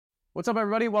What's up,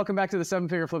 everybody? Welcome back to the Seven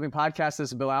Figure Flipping Podcast.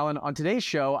 This is Bill Allen. On today's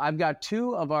show, I've got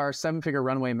two of our Seven Figure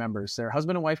Runway members. They're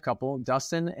husband and wife couple,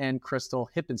 Dustin and Crystal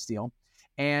Hippensteel.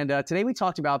 And today we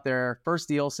talked about their first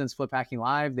deal since Flip Hacking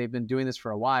Live. They've been doing this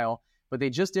for a while, but they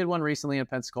just did one recently in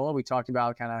Pensacola. We talked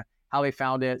about kind of how they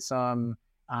found it.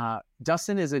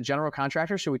 Dustin is a general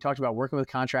contractor, so we talked about working with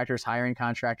contractors, hiring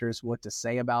contractors, what to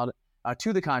say about it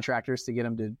to the contractors to get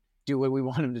them to do what we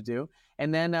want them to do.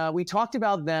 And then we talked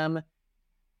about them,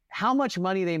 how much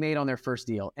money they made on their first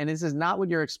deal. And this is not what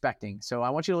you're expecting. So I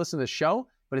want you to listen to the show,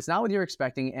 but it's not what you're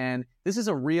expecting. And this is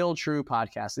a real, true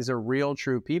podcast. These are real,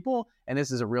 true people. And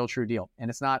this is a real, true deal. And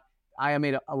it's not,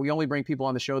 we only bring people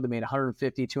on the show that made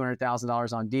 $150,000,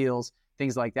 $200,000 on deals,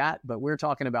 things like that. But we're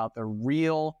talking about the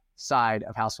real side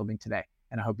of house flipping today.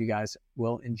 And I hope you guys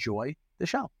will enjoy the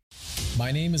show.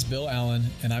 My name is Bill Allen,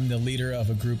 and I'm the leader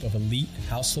of a group of elite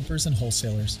house flippers and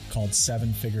wholesalers called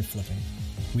Seven Figure Flipping.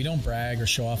 We don't brag or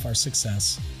show off our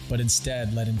success, but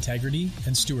instead let integrity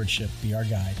and stewardship be our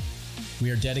guide. We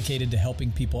are dedicated to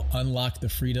helping people unlock the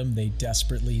freedom they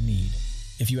desperately need.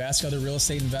 If you ask other real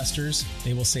estate investors,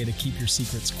 they will say to keep your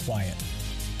secrets quiet.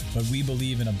 But we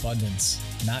believe in abundance,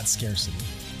 not scarcity,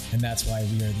 and that's why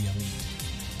we are the elite.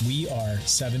 We are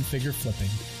Seven Figure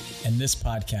Flipping, and this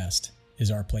podcast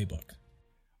is our playbook.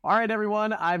 All right,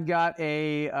 everyone. I've got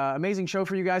a amazing show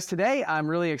for you guys today. I'm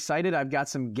really excited. I've got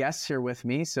some guests here with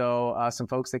me. So some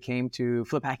folks that came to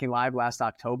Flip Hacking Live last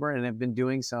October and have been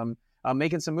doing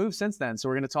making some moves since then. So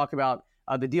we're going to talk about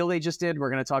the deal they just did. We're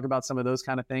going to talk about some of those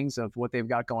kind of things of what they've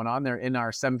got going on. They're in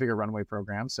our Seven Figure Runway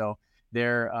program. So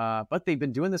but they've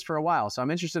been doing this for a while. So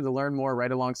I'm interested to learn more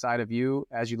right alongside of you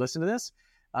as you listen to this.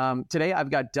 Today,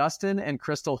 I've got Dustin and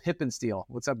Crystal Hippensteel.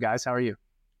 What's up, guys? How are you?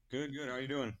 Good. How are you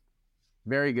doing?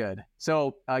 Very good.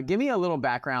 So give me a little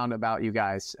background about you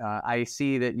guys. I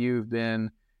see that you've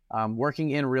been working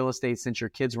in real estate since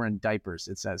your kids were in diapers,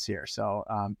 it says here. So,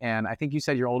 and I think you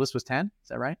said your oldest was 10. Is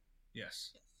that right?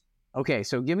 Yes. Okay.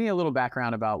 So give me a little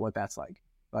background about what that's like.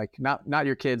 Like not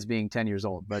your kids being 10 years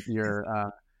old, but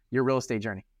your real estate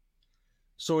journey.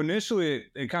 So initially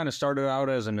it kind of started out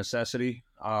as a necessity.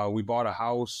 We bought a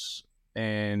house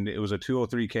and it was a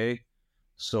 203K.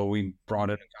 So we brought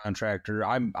in a contractor.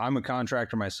 I'm a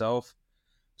contractor myself.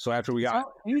 So after we got...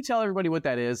 Can you tell everybody what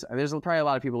that is? There's probably a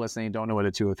lot of people listening who don't know what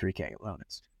a 203K loan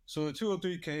is. So the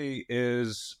 203K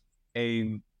is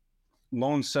a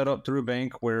loan set up through a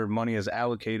bank where money is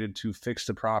allocated to fix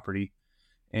the property.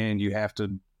 And you have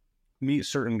to meet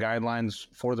certain guidelines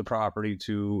for the property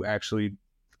to actually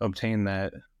obtain the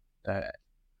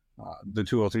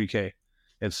 203K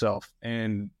itself.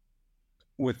 And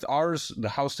with ours, the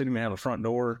house didn't even have a front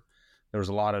door. There was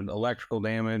a lot of electrical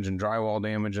damage and drywall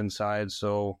damage inside.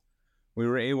 So we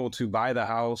were able to buy the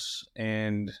house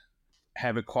and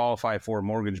have it qualify for a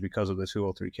mortgage because of the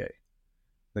 203K.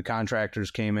 The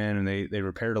contractors came in and they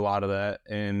repaired a lot of that.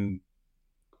 And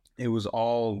it was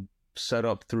all set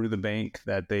up through the bank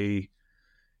that they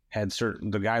had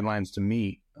the guidelines to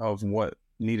meet of what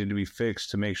needed to be fixed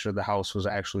to make sure the house was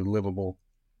actually livable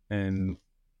and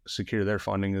secure their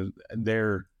funding,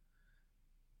 their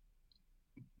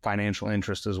financial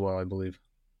interest as well, I believe.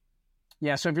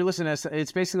 Yeah. So if you're listening to this,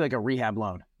 it's basically like a rehab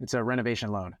loan. It's a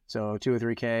renovation loan. So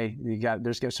 203K,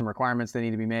 there's some requirements that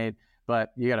need to be made,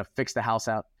 but you got to fix the house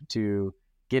out to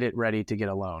get it ready to get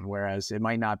a loan. Whereas it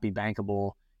might not be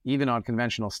bankable even on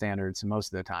conventional standards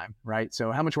most of the time. Right.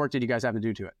 So how much work did you guys have to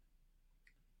do to it?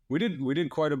 We did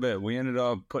quite a bit. We ended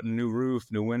up putting new roof,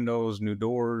 new windows, new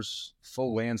doors,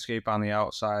 full landscape on the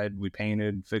outside. We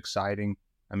painted, fixed siding.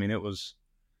 I mean, it was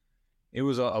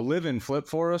a live-in flip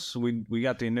for us. We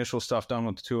got the initial stuff done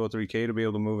with the 203K to be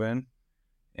able to move in.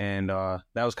 And that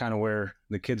was kind of where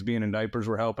the kids being in diapers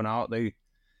were helping out.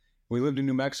 We lived in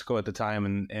New Mexico at the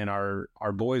time, and our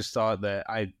boys thought that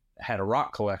I had a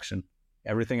rock collection.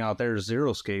 Everything out there is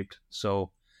zero-scaped.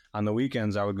 So on the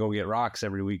weekends, I would go get rocks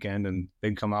every weekend, and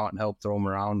they'd come out and help throw them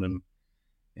around.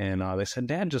 And they said,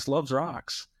 Dad just loves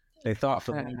rocks. They thought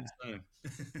for the longest time.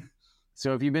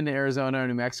 So if you've been to Arizona or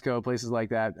New Mexico, places like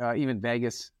that, even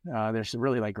Vegas, there's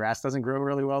really like grass doesn't grow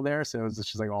really well there. So it's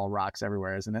just like all rocks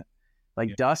everywhere, isn't it?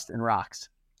 Like dust and rocks.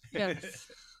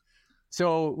 Yes.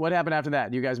 So what happened after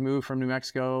that? You guys moved from New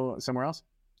Mexico somewhere else?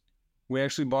 We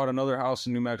actually bought another house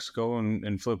in New Mexico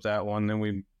and flipped that one.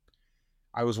 Then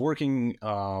I was working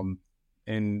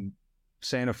in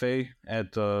Santa Fe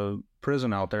at the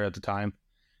prison out there at the time.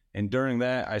 And during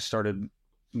that, I started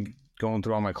going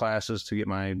through all my classes to get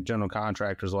my general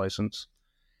contractor's license.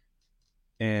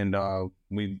 And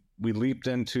we leaped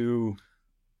into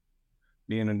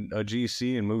being a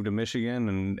GC and moved to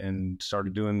Michigan and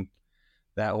started doing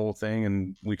that whole thing.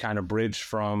 And we kind of bridged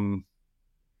from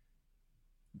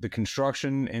the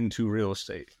construction into real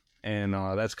estate. And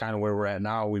that's kind of where we're at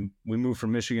now. We moved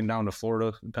from Michigan down to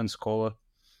Florida, Pensacola,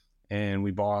 and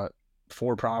we bought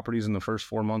 4 properties in the first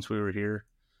 4 months we were here.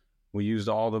 We used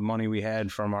all the money we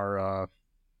had from our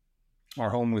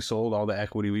home we sold, all the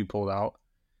equity we pulled out,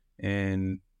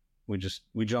 and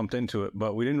we jumped into it.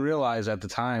 But we didn't realize at the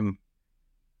time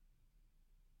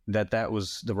that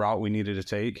was the route we needed to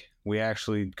take. We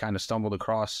actually kind of stumbled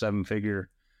across Seven Figure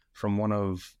from one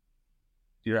of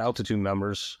your Altitude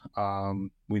members.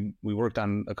 We worked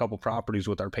on a couple properties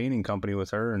with our painting company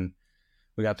with her, and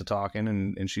we got to talking,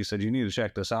 and she said, you need to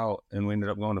check this out. And we ended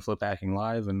up going to Flip Hacking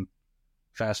Live, and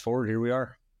fast forward, here we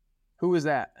are. Who was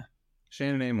that?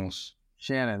 Shannon Amos.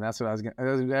 Shannon, that's what I was going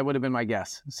to, that would have been my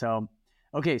guess. So,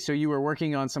 okay, so you were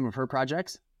working on some of her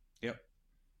projects? Yep.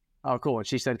 Oh, cool. And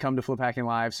she said, come to Flip Hacking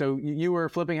Live. So you were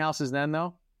flipping houses then,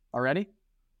 though, already?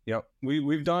 Yep.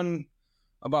 We've done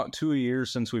about 2 a year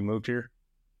since we moved here.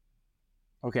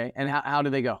 Okay. And how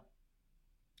did they go?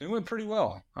 It went pretty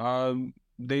well.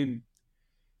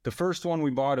 The first one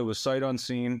we bought, it was sight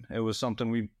unseen. It was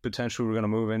something we potentially were going to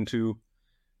move into.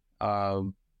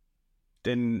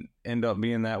 Didn't end up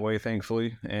being that way,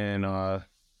 thankfully. And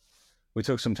we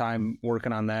took some time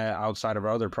working on that outside of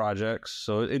our other projects.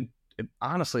 So it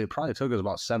honestly, it probably took us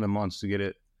about 7 months to get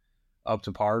it up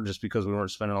to par, just because we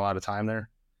weren't spending a lot of time there.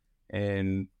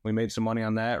 And we made some money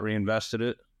on that, reinvested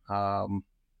it.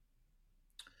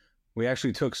 We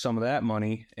actually took some of that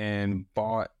money and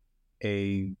bought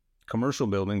a commercial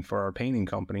building for our painting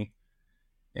company.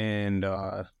 And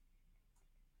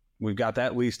we've got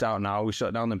that leased out now. We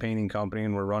shut down the painting company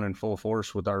and we're running full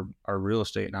force with our real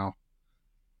estate now.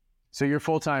 So you're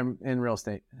full-time in real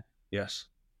estate? Yes.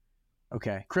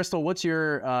 Okay. Crystal, what's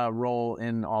your role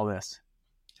in all this?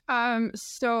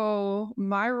 So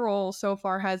my role so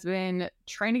far has been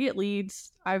trying to get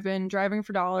leads. I've been driving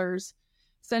for dollars,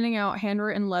 sending out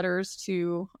handwritten letters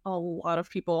to a lot of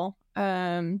people.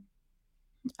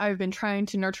 I've been trying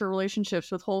to nurture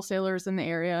relationships with wholesalers in the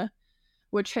area,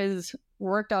 which has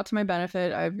worked out to my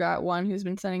benefit. I've got one who's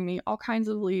been sending me all kinds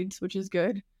of leads, which is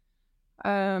good.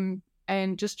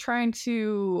 And just trying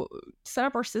to set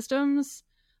up our systems.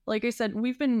 Like I said,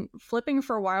 we've been flipping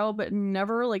for a while, but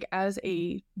never like as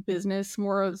a business,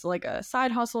 more as like a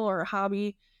side hustle or a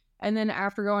hobby. And then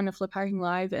after going to Flip Hacking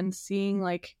Live and seeing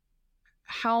like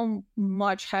how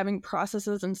much having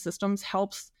processes and systems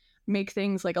helps make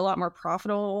things like a lot more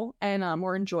profitable and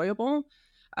more enjoyable.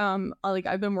 Like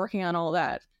I've been working on all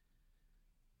that.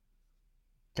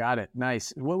 Got it.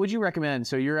 Nice. What would you recommend?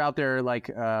 So you're out there like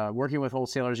working with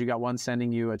wholesalers. You got one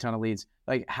sending you a ton of leads.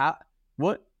 Like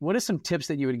what are some tips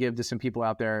that you would give to some people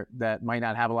out there that might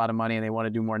not have a lot of money and they want to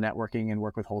do more networking and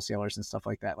work with wholesalers and stuff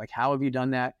like that? Like how have you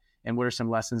done that? And what are some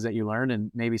lessons that you learned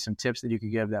and maybe some tips that you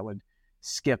could give that would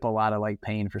skip a lot of like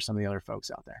pain for some of the other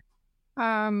folks out there?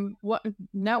 What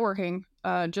networking,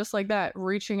 just like that,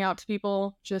 reaching out to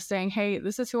people, just saying, hey,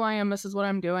 this is who I am. This is what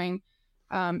I'm doing.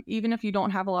 Even if you don't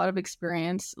have a lot of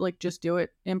experience, like just do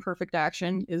it. Imperfect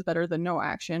action is better than no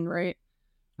action, right?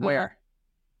 Where?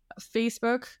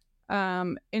 Facebook,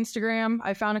 Instagram.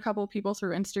 I found a couple of people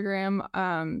through Instagram,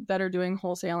 that are doing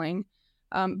wholesaling,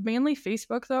 mainly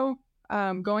Facebook though.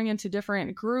 Going into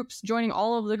different groups, joining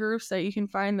all of the groups that you can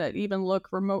find that even look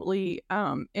remotely,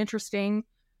 interesting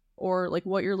or like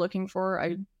what you're looking for.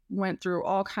 I went through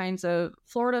all kinds of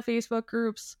Florida Facebook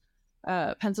groups,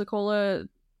 Pensacola,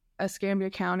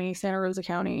 Escambia County, Santa Rosa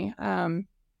County,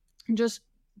 just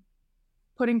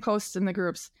putting posts in the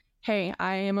groups. Hey,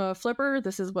 I am a flipper.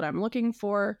 This is what I'm looking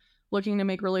for. Looking to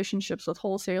make relationships with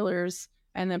wholesalers,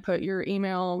 and then put your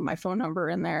email, my phone number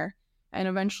in there. And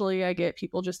eventually I get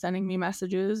people just sending me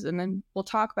messages, and then we'll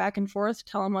talk back and forth,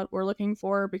 tell them what we're looking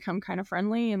for, become kind of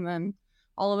friendly. And then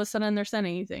all of a sudden they're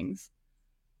sending you things.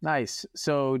 Nice.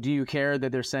 So do you care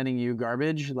that they're sending you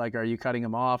garbage? Like, are you cutting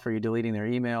them off? Are you deleting their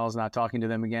emails, not talking to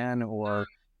them again? Or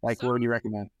like, what would you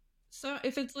recommend? So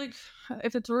if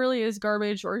it really is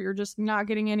garbage or you're just not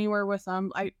getting anywhere with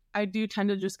them, I do tend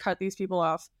to just cut these people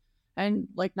off and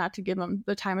like not to give them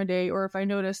the time of day. Or if I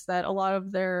notice that a lot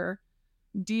of their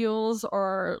deals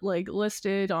are like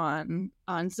listed on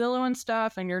Zillow and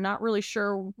stuff, and you're not really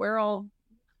sure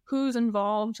who's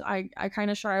involved, I kind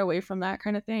of shy away from that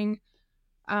kind of thing.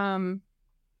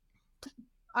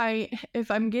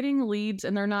 If I'm getting leads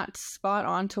and they're not spot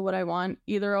on to what I want,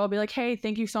 either I'll be like, hey,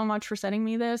 thank you so much for sending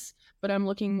me this, but I'm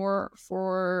looking more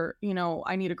for,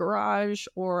 I need a garage,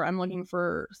 or I'm looking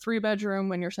for 3-bedroom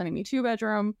when you're sending me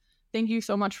 2-bedroom. Thank you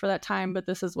so much for that time, but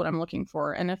this is what I'm looking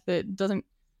for. And if it doesn't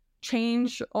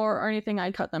change or anything,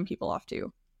 I'd cut them people off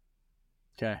too.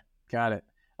 Okay. Got it.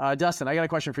 Dustin, I got a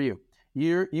question for you.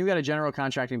 you got a general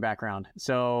contracting background.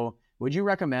 So would you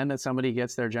recommend that somebody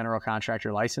gets their general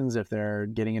contractor license if they're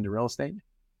getting into real estate?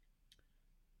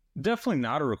 Definitely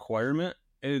not a requirement.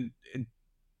 It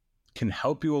can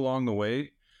help you along the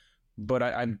way, but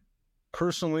I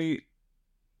personally,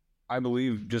 I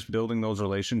believe just building those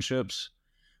relationships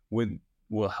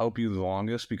will help you the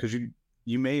longest, because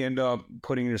you may end up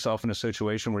putting yourself in a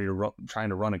situation where you're trying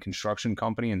to run a construction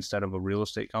company instead of a real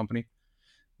estate company.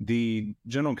 The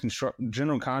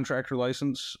general contractor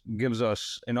license gives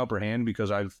us an upper hand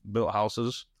because I've built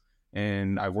houses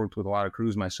and I've worked with a lot of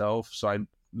crews myself. So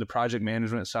the project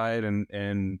management side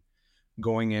and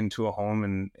going into a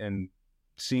home and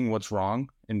seeing what's wrong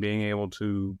and being able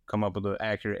to come up with an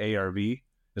accurate ARV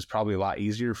is probably a lot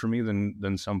easier for me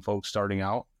than some folks starting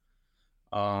out.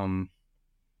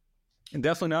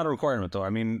 Definitely not a requirement though.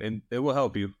 I mean, it will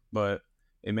help you, but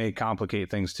it may complicate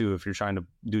things too if you're trying to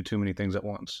do too many things at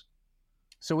once.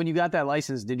 So when you got that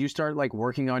license, did you start like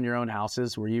working on your own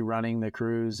houses? Were you running the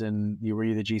crews and were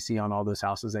you the GC on all those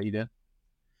houses that you did?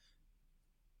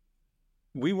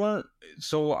 We weren't.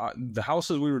 So the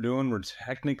houses we were doing were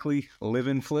technically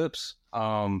live-in flips.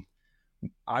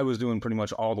 I was doing pretty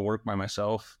much all the work by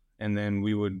myself, and then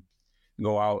we would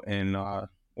go out and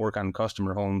work on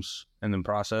customer homes and then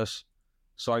process.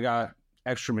 So I got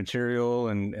extra material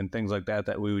and things like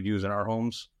that we would use in our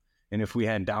homes. And if we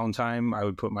had downtime, I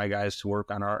would put my guys to work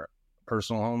on our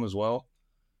personal home as well.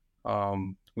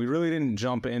 We really didn't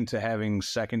jump into having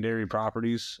secondary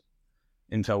properties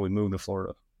until we moved to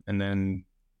Florida. And then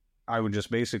I would just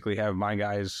basically have my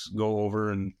guys go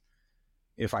over, and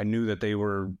if I knew that they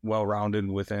were well-rounded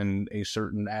within a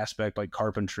certain aspect like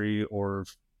carpentry, or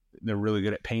if they're really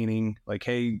good at painting, like,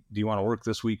 hey, do you want to work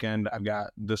this weekend? I've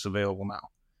got this available now.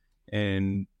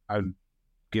 And I'd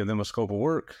give them a scope of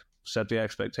work, set the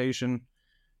expectation,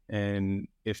 and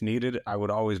if needed, I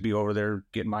would always be over there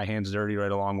getting my hands dirty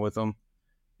right along with them.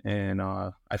 And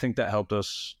I think that helped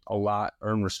us a lot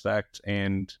earn respect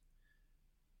and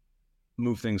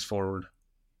move things forward.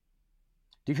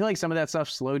 Do you feel like some of that stuff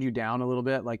slowed you down a little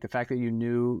bit? Like the fact that you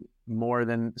knew more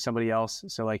than somebody else,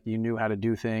 so like you knew how to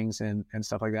do things and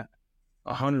stuff like that?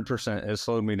 100%. It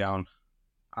slowed me down.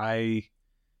 I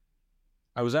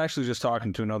was actually just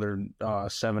talking to another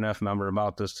 7F member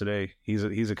about this today.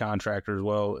 He's a contractor as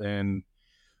well. And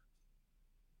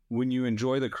when you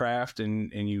enjoy the craft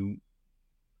and you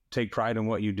take pride in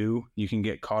what you do, you can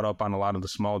get caught up on a lot of the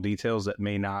small details that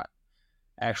may not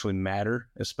actually matter,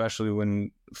 especially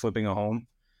when flipping a home.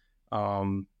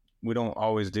 We don't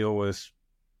always deal with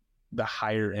the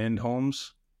higher end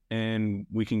homes, and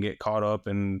we can get caught up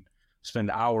and spend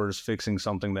hours fixing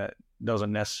something that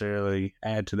doesn't necessarily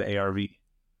add to the ARV.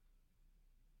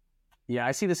 Yeah,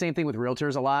 I see the same thing with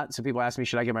realtors a lot. So people ask me,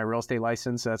 should I get my real estate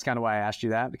license? So that's kind of why I asked you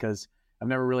that, because I've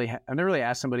never really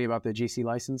asked somebody about the GC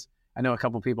license. I know a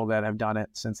couple people that have done it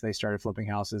since they started flipping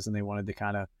houses, and they wanted to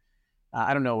kind of,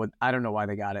 I don't know why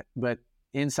they got it, but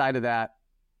inside of that,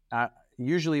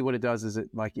 usually what it does is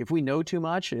like, if we know too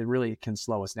much, it really can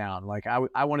slow us down. Like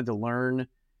I wanted to learn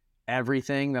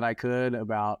everything that I could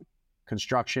about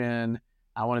construction.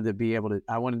 I wanted to be able to,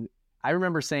 I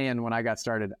remember saying when I got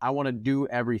started, I want to do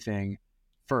everything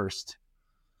first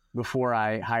before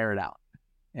I hire it out.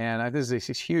 And this is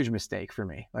a huge mistake for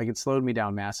me. Like it slowed me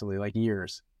down massively, like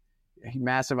years.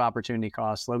 Massive opportunity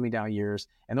cost, slowed me down years.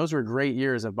 And those were great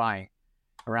years of buying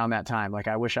around that time. Like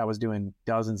I wish I was doing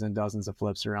dozens and dozens of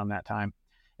flips around that time.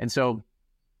 And so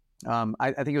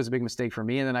I think it was a big mistake for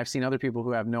me. And then I've seen other people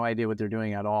who have no idea what they're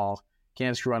doing at all,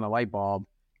 can't screw on a light bulb,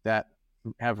 that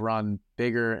have run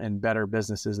bigger and better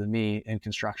businesses than me in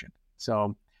construction.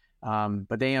 So,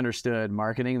 but they understood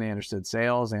marketing, they understood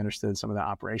sales, they understood some of the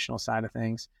operational side of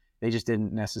things. They just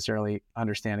didn't necessarily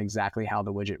understand exactly how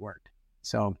the widget worked.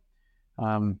 So,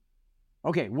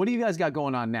 okay, what do you guys got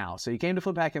going on now? So you came to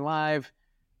Flip Hacking Live,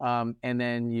 and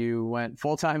then you went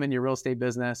full-time in your real estate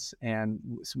business. And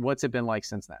what's it been like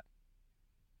since then?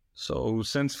 So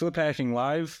since Flip Hacking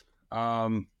Live,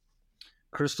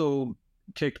 Crystal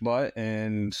kicked butt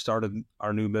and started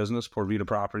our new business, Porvita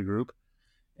Property Group.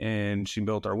 And she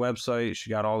built our website. She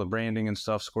got all the branding and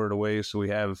stuff squared away, so we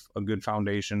have a good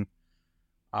foundation.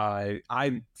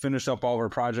 I finished up all of our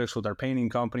projects with our painting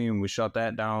company, and we shut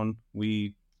that down.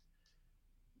 We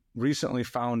recently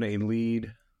found a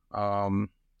lead.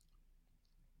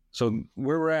 So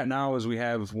where we're at now is we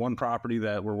have one property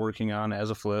that we're working on as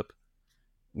a flip.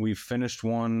 We finished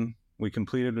one. We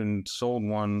completed and sold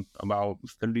one about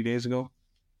 30 days ago.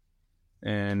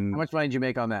 And how much money did you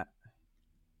make on that?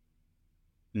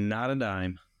 Not a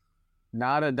dime.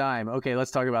 Not a dime. Okay,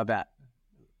 let's talk about that.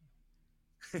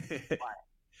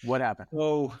 What happened?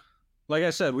 So, like I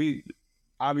said, we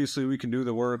obviously we can do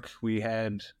the work. We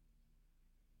had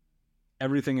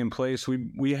everything in place.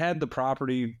 We had the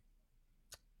property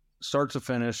start to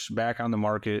finish back on the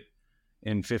market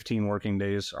in 15 working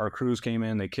days. Our crews came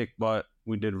in, they kicked butt.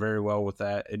 We did very well with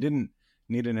that. It didn't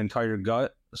need an entire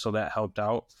gut, so that helped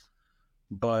out.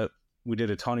 But we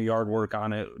did a ton of yard work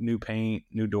on it, new paint,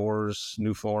 new doors,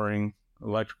 new flooring,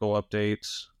 electrical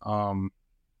updates.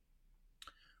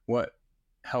 What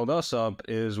held us up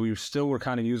is we still were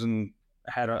kind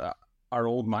of our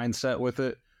old mindset with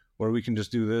it, where we can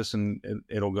just do this and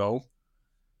it'll go.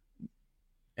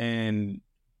 And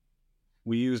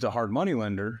we used a hard money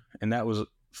lender, and that was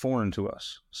foreign to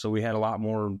us. So we had a lot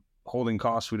more holding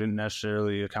costs we didn't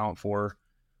necessarily account for.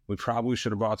 We probably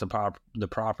should have bought the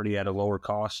property at a lower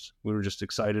cost. We were just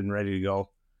excited and ready to go.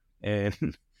 And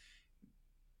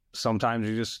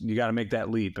sometimes you got to make that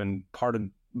leap. And part of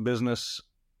business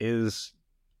is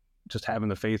just having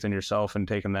the faith in yourself and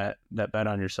taking that bet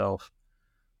on yourself.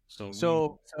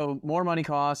 So more money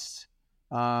costs.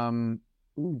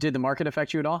 Did the market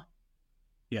affect you at all?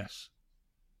 Yes.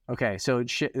 Okay, so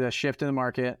the shift in the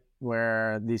market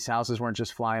where these houses weren't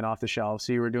just flying off the shelf.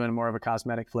 So you were doing more of a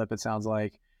cosmetic flip, it sounds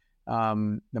like.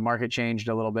 The market changed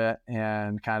a little bit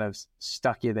and kind of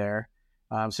stuck you there.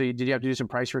 Did you have to do some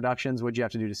price reductions? What did you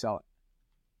have to do to sell it?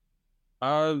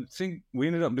 I think we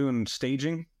ended up doing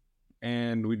staging,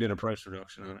 and we did a price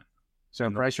reduction on it. So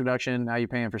price reduction, now you're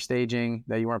paying for staging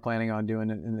that you weren't planning on doing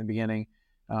in the beginning.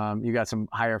 You got some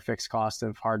higher fixed cost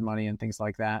of hard money and things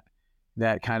like that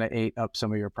kind of ate up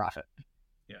some of your profit.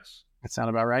 Yes. That sound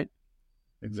about right?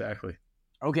 Exactly.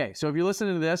 Okay, so if you're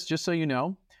listening to this, just so you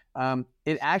know,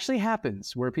 it actually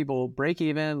happens where people break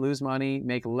even, lose money,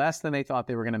 make less than they thought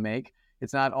they were going to make.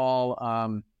 It's not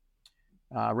all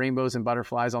rainbows and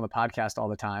butterflies on the podcast all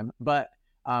the time. But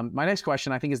my next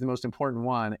question, I think, is the most important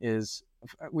one. Is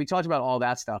we talked about all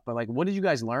that stuff, but like, what did you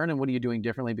guys learn, and what are you doing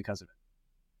differently because of it?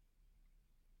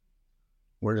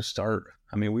 Where to start?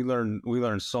 I mean, we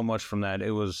learned so much from that.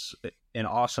 It was an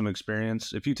awesome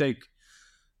experience. If you take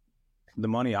the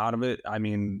money out of it, I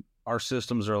mean, our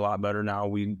systems are a lot better now.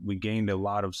 We gained a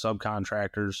lot of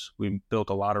subcontractors. We built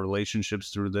a lot of relationships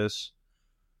through this.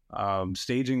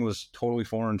 Staging was totally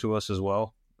foreign to us as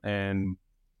well, and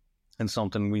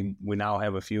something we now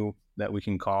have a few that we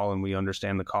can call, and we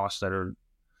understand the costs that are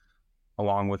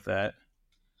along with that.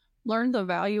 Learn the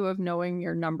value of knowing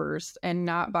your numbers and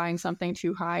not buying something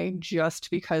too high just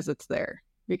because it's there,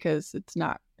 because it's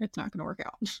not going to work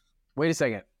out. Wait a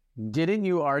second. Didn't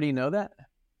you already know that?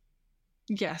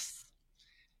 Yes.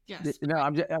 No,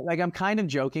 I'm kind of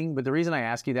joking, but the reason I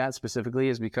ask you that specifically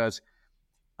is because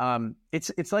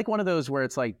it's like one of those where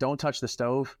it's like, don't touch the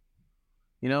stove.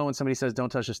 You know, when somebody says don't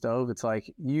touch the stove, it's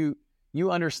like you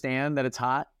understand that it's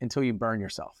hot until you burn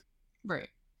yourself. Right.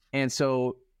 And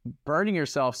so burning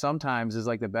yourself sometimes is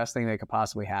like the best thing that could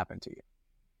possibly happen to you,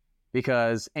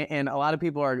 because and a lot of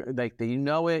people are like, you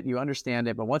know it, you understand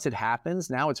it, but once it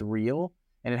happens, now it's real,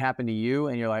 and it happened to you,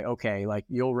 and you're like, okay, like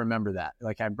you'll remember that.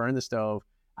 Like I burned the stove.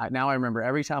 Now I remember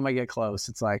every time I get close,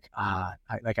 it's like, I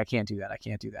can't do that. I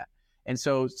can't do that. And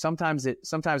so sometimes it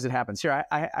happens. Here,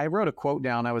 I wrote a quote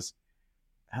down.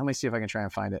 Let me see if I can try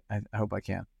and find it. I hope I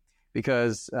can,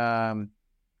 because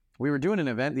we were doing an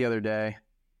event the other day.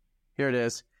 Here it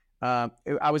is.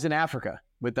 I was in Africa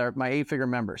with my 8-figure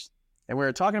members, and we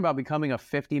were talking about becoming a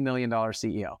 $50 million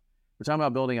CEO. We're talking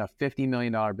about building a $50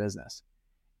 million business.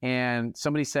 And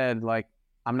somebody said, like,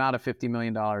 I'm not a $50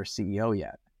 million CEO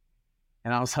yet.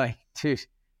 And I was like, dude,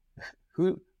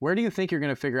 where do you think you're going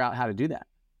to figure out how to do that?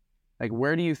 Like,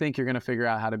 where do you think you're going to figure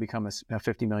out how to become a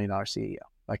 $50 million CEO?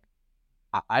 Like,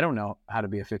 I don't know how to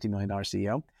be a $50 million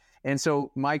CEO. And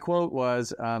so my quote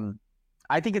was,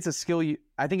 I think it's a skill.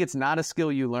 I think it's not a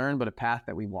skill you learn, but a path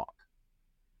that we walk.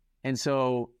 And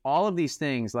so all of these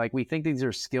things, like we think these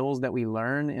are skills that we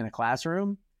learn in a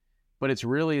classroom, but it's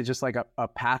really just like a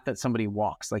path that somebody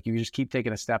walks. Like you just keep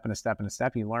taking a step and a step and a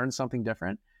step, and you learn something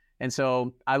different. And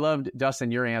so I loved,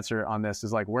 Dustin, your answer on this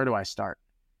is like, where do I start?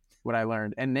 What I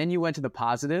learned. And then you went to the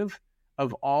positive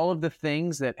of all of the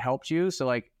things that helped you. So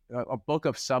like a book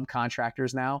of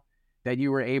subcontractors now that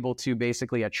you were able to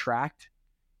basically attract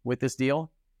with this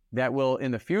deal that will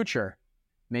in the future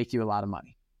make you a lot of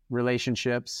money.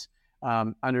 Relationships,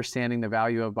 understanding the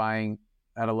value of buying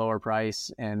at a lower price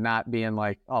and not being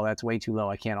like, oh, that's way too low,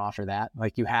 I can't offer that.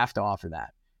 Like you have to offer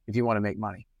that if you want to make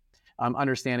money.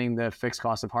 Understanding the fixed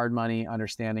cost of hard money,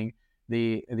 understanding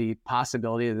the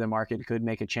possibility that the market could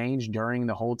make a change during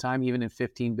the whole time, even in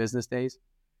 15 business days,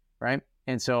 right?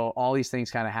 And so all these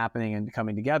things kind of happening and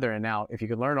coming together. And now if you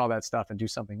could learn all that stuff and do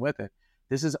something with it,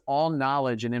 This is all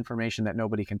knowledge and information that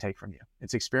nobody can take from you.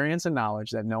 It's experience and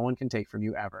knowledge that no one can take from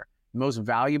you ever. The most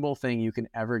valuable thing you can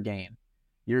ever gain.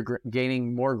 You're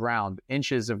gaining more ground,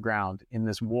 inches of ground in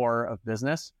this war of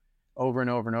business over and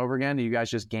over and over again. You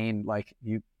guys just gained, like,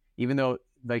 even though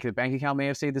like the bank account may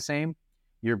have stayed the same,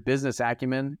 your business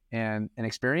acumen and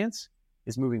experience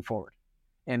is moving forward.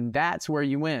 And that's where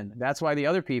you win. That's why the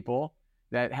other people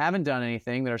that haven't done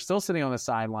anything, that are still sitting on the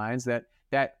sidelines, that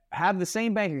have the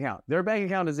same bank account. Their bank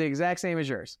account is the exact same as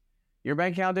yours. Your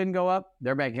bank account didn't go up.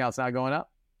 Their bank account's not going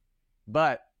up.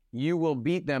 But you will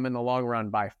beat them in the long run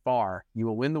by far. You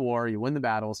will win the war. You win the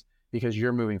battles because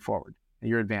you're moving forward and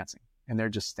you're advancing. And they're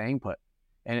just staying put.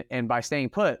 And by staying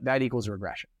put, that equals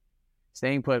regression.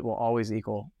 Staying put will always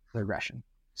equal regression.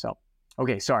 So,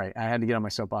 okay, sorry. I had to get on my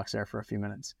soapbox there for a few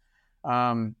minutes.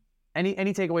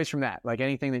 Any takeaways from that? Like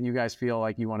anything that you guys feel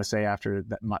like you want to say after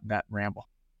that ramble?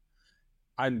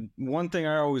 One thing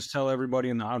I always tell everybody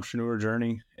in the entrepreneur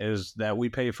journey is that we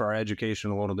pay for our education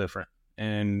a little different.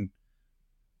 And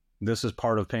this is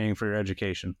part of paying for your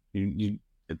education.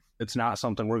 It's not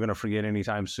something we're going to forget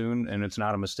anytime soon. And it's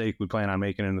not a mistake we plan on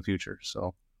making in the future.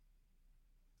 So.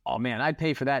 Oh man, I'd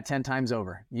pay for that 10 times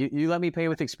over. You let me pay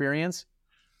with experience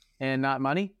and not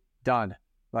money. Done.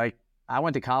 Like I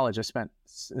went to college. I spent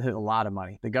a lot of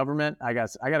money. The government, I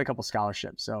got a couple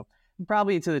scholarships. So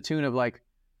probably to the tune of like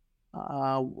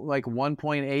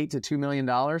 1.8 to $2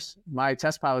 million. My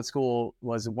test pilot school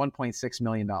was $1.6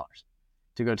 million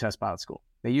to go to test pilot school.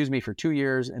 They used me for 2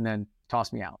 years and then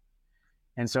tossed me out.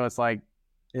 And so it's like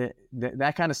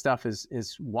that kind of stuff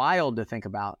is wild to think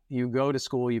about. You go to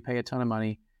school, you pay a ton of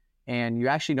money, and you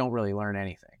actually don't really learn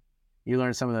anything. You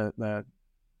learn some of the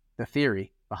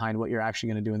theory behind what you're actually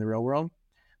going to do in the real world.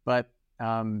 But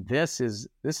this is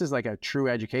like a true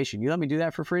education. You let me do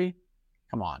that for free?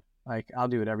 Come on. Like I'll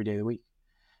do it every day of the week.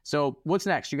 So what's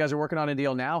next? You guys are working on a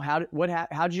deal now.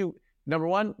 How'd you, number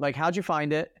one, like how'd you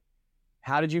find it?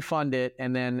 How did you fund it?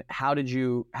 And then how did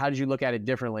you look at it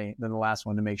differently than the last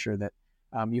one to make sure that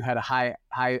you had a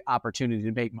high opportunity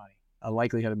to make money, a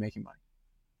likelihood of making money?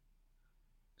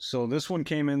 So this one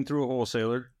came in through a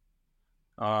wholesaler.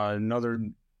 Another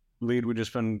lead we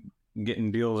just been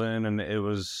getting deals in, and it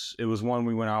was one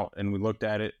we went out and we looked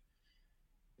at it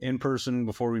in person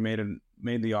before we made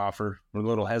the offer. We're a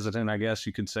little hesitant, I guess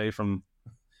you could say, from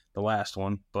the last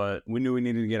one, but we knew we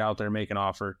needed to get out there and make an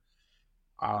offer.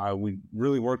 We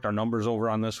really worked our numbers over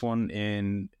on this one,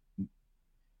 and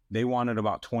they wanted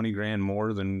about 20 grand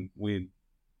more than we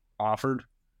offered,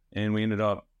 and we ended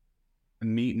up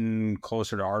meeting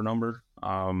closer to our number.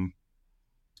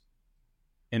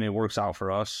 And it works out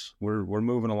for us. We're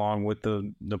moving along with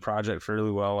the project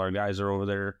fairly well. Our guys are over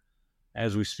there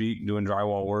as we speak doing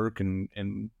drywall work and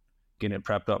getting it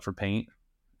prepped up for paint.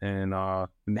 And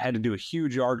we had to do a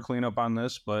huge yard cleanup on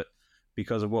this, but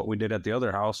because of what we did at the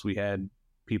other house, we had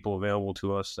people available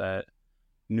to us that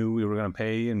knew we were going to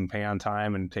pay on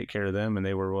time and take care of them, and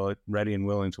they were ready and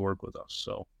willing to work with us.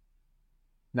 So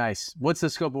nice. What's the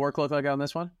scope of work look like on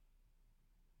this one?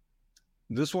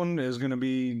 This one is going to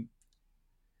be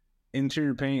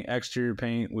interior paint, exterior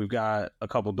paint. We've got a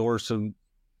couple doors to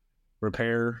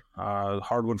repair.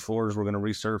 Hardwood floors we're going to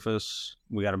resurface.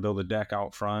 We got to build a deck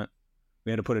out front.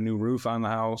 We had to put a new roof on the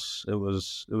house. It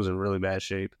was in really bad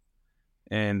shape.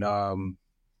 And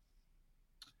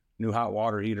new hot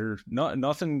water heater.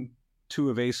 Nothing too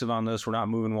evasive on this. We're not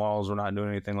moving walls. We're not doing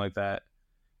anything like that.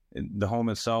 The home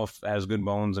itself has good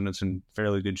bones and it's in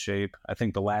fairly good shape. I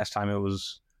think the last time it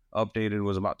was updated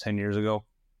was about 10 years ago.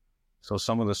 So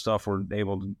some of the stuff we're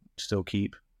able to still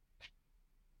keep.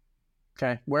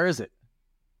 Okay. Where is it?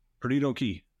 Perdido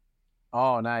Key.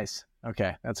 Oh, nice.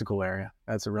 Okay. That's a cool area.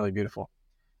 That's a really beautiful.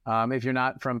 If you're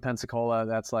not from Pensacola,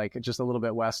 that's like just a little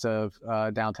bit west of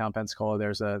downtown Pensacola.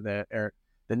 There's the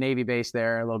Navy base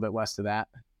there, a little bit west of that,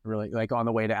 really like on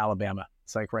the way to Alabama.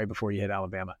 It's like right before you hit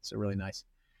Alabama. So really nice.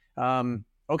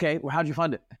 Okay. Well, how'd you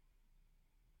fund it?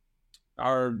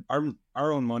 Our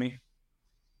own money.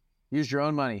 Use your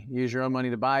own money. Use your own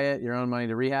money to buy it, your own money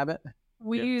to rehab it.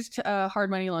 We used a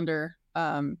hard money lender.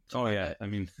 Oh yeah. I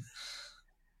mean,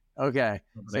 okay.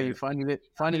 So you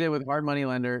funded it with hard money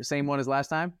lender. Same one as last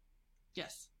time?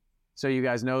 Yes. So you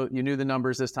guys knew the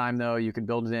numbers this time though. You could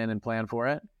build it in and plan for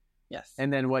it. Yes.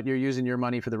 And then what, you're using your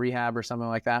money for the rehab or something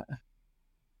like that?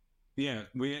 Yeah.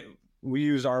 We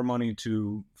use our money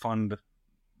to fund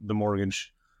the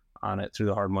mortgage on it through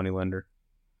the hard money lender.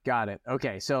 Got it.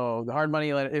 Okay. So the hard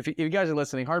money lender, if you guys are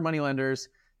listening, hard money lenders,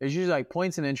 there's usually like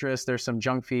points and interest. There's some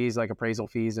junk fees, like appraisal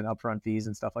fees and upfront fees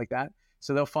and stuff like that.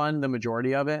 So they'll fund the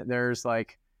majority of it. There's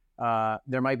like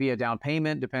There might be a down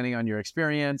payment depending on your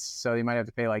experience. So you might have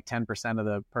to pay like 10% of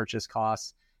the purchase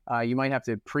costs. You might have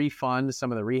to pre-fund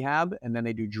some of the rehab, and then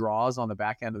they do draws on the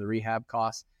back end of the rehab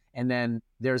costs. And then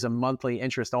there's a monthly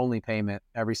interest only payment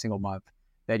every single month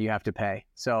that you have to pay.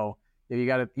 So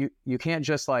if you can't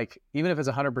just like, even if it's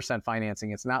 100%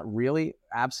 financing, it's not really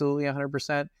absolutely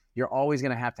 100%. You're always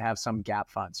going to have some gap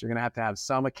funds. You're going to have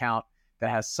some account that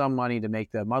has some money to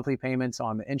make the monthly payments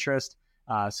on the interest,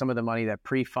 some of the money that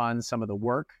pre-funds some of the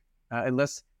work,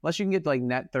 unless you can get like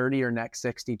net 30 or net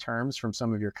 60 terms from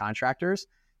some of your contractors.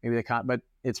 But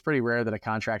it's pretty rare that a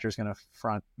contractor is going to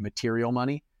front material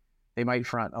money. They might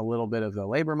front a little bit of the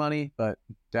labor money, but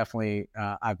definitely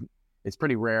it's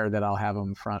pretty rare that I'll have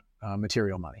them front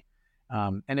material money.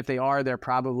 And if they are, they're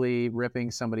probably ripping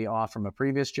somebody off from a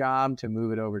previous job to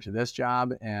move it over to this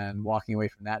job and walking away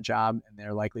from that job, and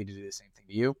they're likely to do the same thing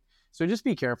to you. So just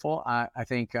be careful. I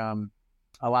think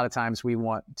a lot of times we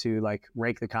want to like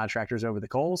rake the contractors over the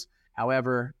coals.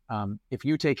 However, if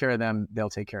you take care of them, they'll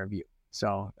take care of you.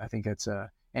 So I think it's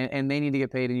and they need to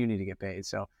get paid and you need to get paid.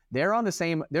 So they're on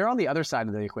the other side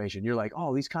of the equation. You're like,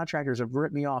 oh, these contractors have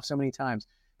ripped me off so many times,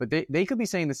 but they could be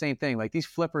saying the same thing. Like, these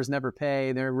flippers never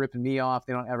pay. They're ripping me off.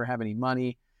 They don't ever have any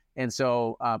money. And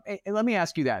so let me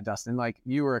ask you that, Dustin, like,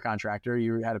 you were a contractor,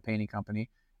 you had a painting company.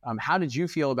 How did you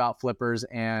feel about flippers,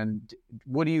 and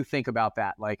what do you think about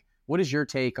that? Like, what is your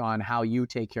take on how you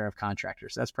take care of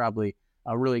contractors? That's probably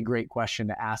a really great question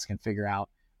to ask and figure out.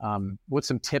 What's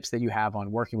some tips that you have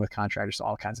on working with contractors,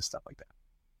 all kinds of stuff like that?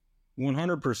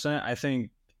 100%. I think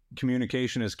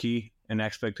communication is key and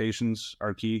expectations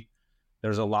are key.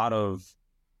 There's a lot of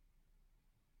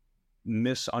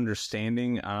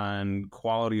misunderstanding on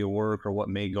quality of work or what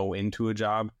may go into a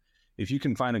job. If you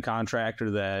can find a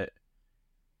contractor that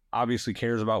obviously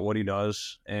cares about what he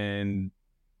does and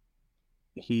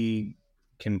he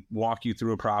can walk you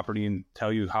through a property and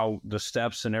tell you how the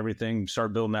steps and everything,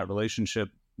 start building that relationship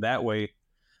that way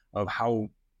of how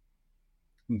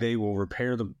they will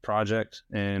repair the project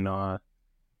and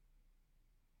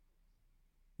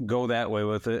go that way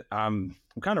with it. I'm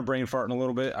kind of brain farting a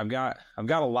little bit. I've got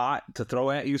a lot to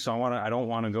throw at you, so I don't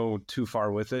want to go too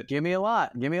far with it. Give me a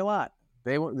lot.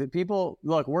 The people,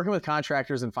 look, working with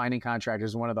contractors and finding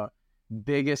contractors is one of the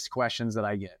biggest questions that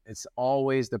I get. It's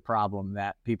always the problem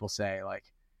that people say, like,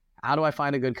 how do I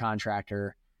find a good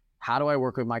contractor? How do I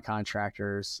work with my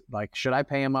contractors? Like, should I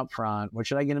pay them up front? What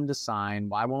should I get them to sign?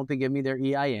 Why won't they give me their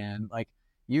EIN? Like,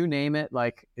 you name it.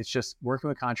 Like, it's just working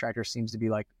with contractors seems to be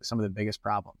like some of the biggest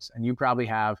problems. And you were probably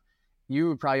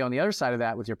on the other side of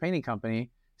that with your painting company.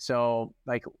 So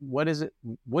like, what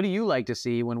do you like to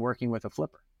see when working with a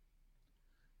flipper?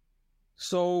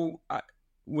 So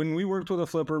when we worked with a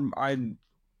flipper, I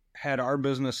had our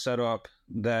business set up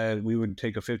that we would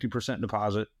take a 50%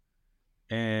 deposit,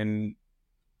 and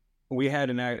we had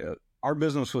our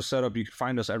business was set up. You could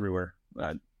find us everywhere.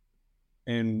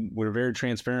 And we're very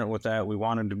transparent with that. We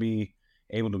wanted to be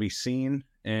able to be seen.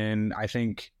 And I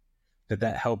think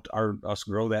that helped us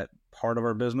grow that part of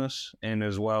our business, and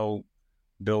as well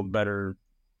build better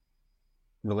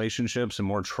relationships and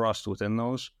more trust within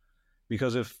those.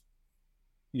 Because if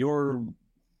you're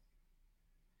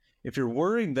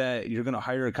worried that you're going to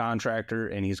hire a contractor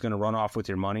and he's going to run off with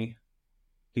your money,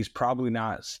 he's probably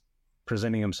not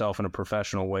presenting himself in a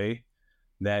professional way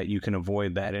that you can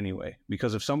avoid that anyway.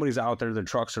 Because if somebody's out there, their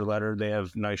trucks are lettered, they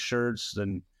have nice shirts,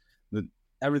 then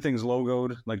everything's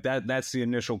logoed, like that's the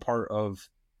initial part of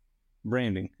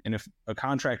branding. And if a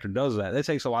contractor does that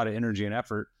takes a lot of energy and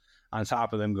effort on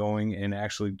top of them going and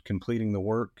actually completing the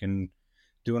work and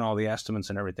doing all the estimates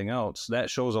and everything else. That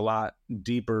shows a lot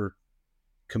deeper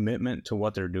commitment to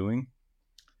what they're doing.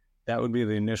 That would be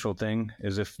the initial thing,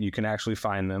 is if you can actually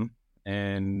find them.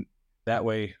 And that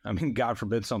way, I mean, God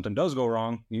forbid something does go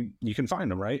wrong, you can find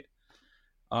them, right?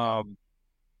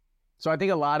 So I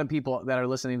think a lot of people that are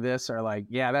listening to this are like,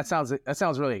 yeah, that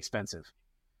sounds really expensive.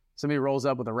 Somebody rolls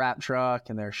up with a wrap truck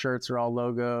and their shirts are all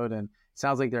logoed, and it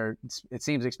sounds like it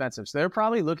seems expensive. So they're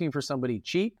probably looking for somebody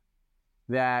cheap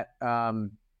that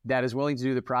is willing to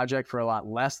do the project for a lot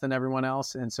less than everyone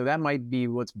else. And so that might be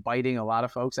what's biting a lot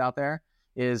of folks out there,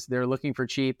 is they're looking for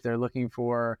cheap. They're looking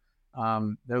for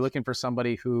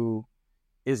somebody who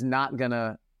is not going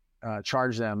to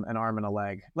charge them an arm and a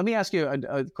leg. Let me ask you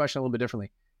a question a little bit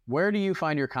differently. Where do you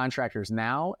find your contractors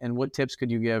now, and what tips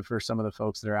could you give for some of the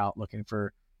folks that are out looking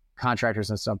for contractors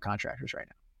and subcontractors right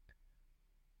now?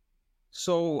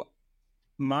 So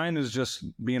mine is just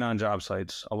being on job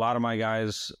sites. A lot of my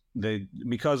guys,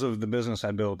 because of the business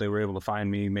I built, they were able to find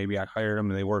me. Maybe I hired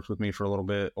them and they worked with me for a little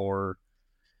bit, or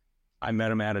I met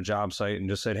them at a job site and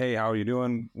just said, hey, how are you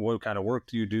doing? What kind of work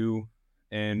do you do?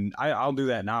 And I'll do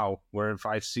that now, where if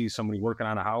I see somebody working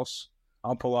on a house,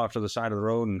 I'll pull off to the side of the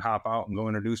road and hop out and go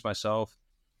introduce myself.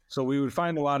 So we would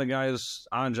find a lot of guys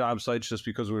on job sites just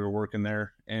because we were working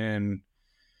there. And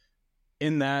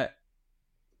in that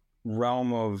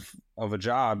realm of a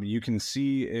job, you can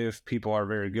see if people are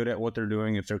very good at what they're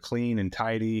doing, if they're clean and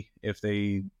tidy, if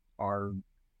they are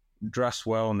dressed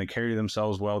well and they carry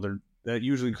themselves well. That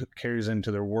usually carries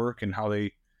into their work and how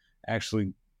they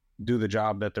actually do the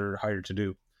job that they're hired to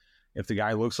do. If the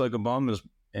guy looks like a bum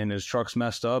and his truck's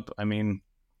messed up, I mean,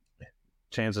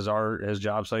 chances are his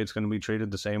job site's going to be treated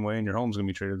the same way and your home's going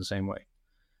to be treated the same way.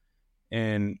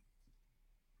 And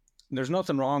there's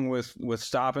nothing wrong with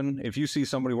stopping. If you see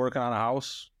somebody working on a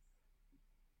house,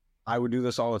 I would do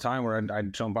this all the time where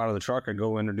I'd jump out of the truck, I'd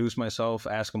go introduce myself,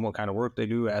 ask them what kind of work they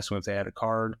do, ask them if they had a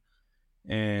card,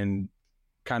 and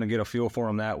kind of get a feel for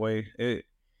them that way.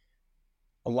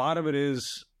 A lot of it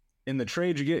is in the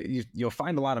trade, you'll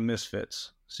find a lot of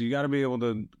misfits. So you got to be able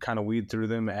to kind of weed through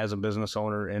them as a business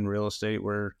owner in real estate,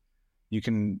 where you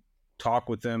can talk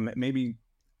with them. Maybe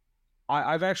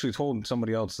I've actually told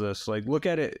somebody else this, like, look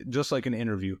at it just like an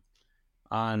interview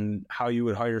on how you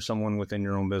would hire someone within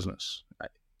your own business.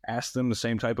 Ask them the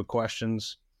same type of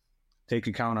questions, take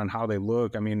account on how they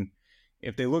look. I mean,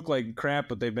 if they look like crap,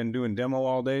 but they've been doing demo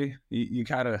all day, you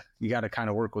gotta kind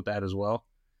of work with that as well.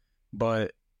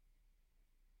 But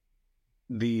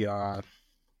the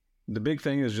big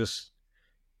thing is just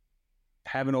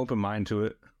have an open mind to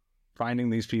it. Finding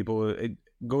these people,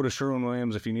 go to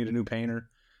Sherwin-Williams if you need a new painter.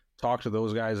 Talk to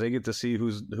those guys. They get to see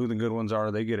who the good ones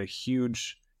are. They get a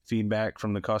huge feedback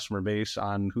from the customer base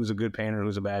on who's a good painter,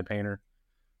 who's a bad painter.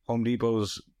 Home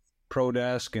Depot's Pro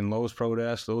Desk and Lowe's Pro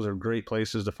Desk, those are great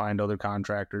places to find other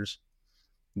contractors.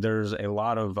 There's a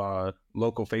lot of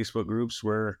local Facebook groups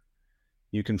where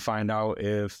you can find out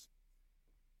if,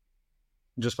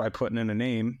 just by putting in a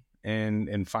name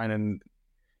and finding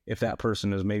if that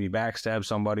person has maybe backstabbed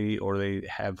somebody or they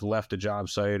have left a job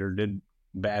site or did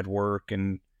bad work,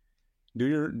 and do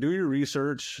your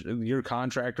research. Your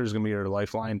contractor is going to be your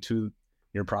lifeline to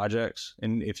your projects.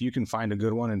 And if you can find a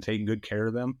good one and take good care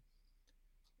of them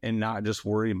and not just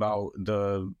worry about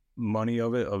the money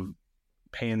of it, of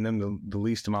paying them the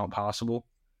least amount possible,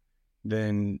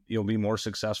 then you'll be more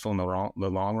successful in the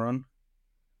long run.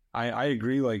 I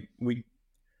agree. Like, we,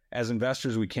 as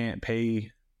investors, we can't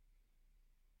pay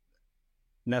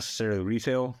necessarily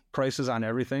retail prices on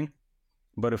everything.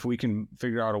 But if we can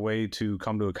figure out a way to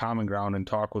come to a common ground and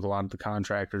talk with a lot of the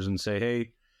contractors and say,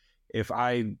 hey, if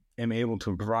I am able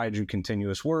to provide you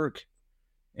continuous work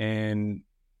and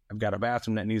I've got a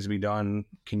bathroom that needs to be done,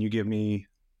 can you give me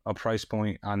a price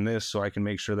point on this so I can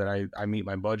make sure that I meet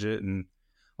my budget? And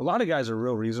a lot of guys are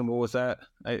real reasonable with that.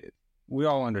 We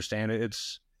all understand it.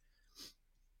 It's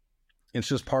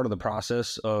just part of the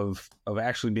process of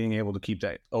actually being able to keep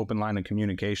that open line of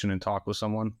communication and talk with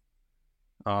someone.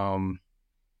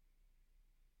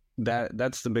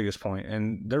 That's the biggest point.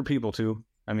 And they're people too.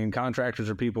 I mean, contractors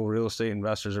are people, real estate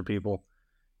investors are people.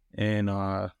 And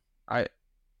I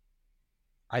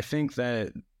think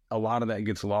that a lot of that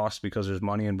gets lost because there's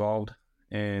money involved,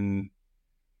 and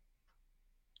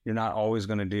you're not always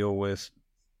going to deal with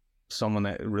someone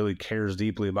that really cares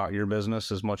deeply about your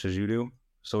business as much as you do.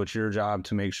 So it's your job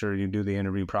to make sure you do the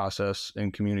interview process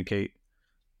and communicate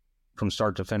from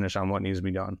start to finish on what needs to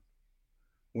be done.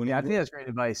 Yeah, I think that's great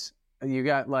advice. You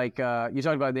got, like, you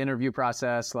talked about the interview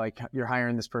process, like you're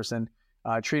hiring this person,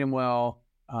 treat them well.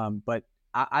 But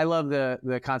I love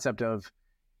the concept of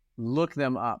look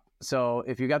them up. So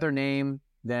if you got their name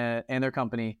and their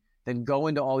company, then go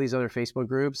into all these other Facebook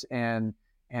groups and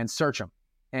search them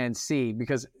and see,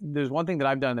 because there's one thing that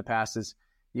I've done in the past is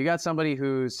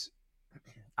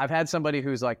I've had somebody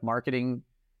who's like marketing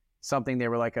something. They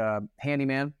were like a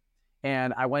handyman.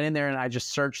 And I went in there and I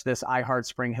just searched this I Heart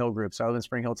Spring Hill group. So I live in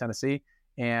Spring Hill, Tennessee,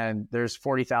 and there's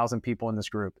 40,000 people in this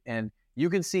group. And you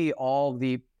can see all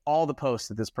the posts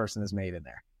that this person has made in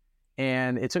there.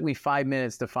 And it took me 5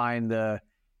 minutes to find the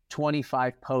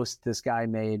 25 posts this guy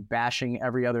made, bashing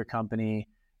every other company,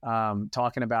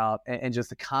 talking about, and just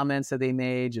the comments that they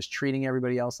made, just treating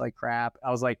everybody else like crap.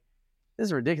 I was like, this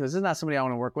is ridiculous. This is not somebody I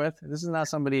want to work with. This is not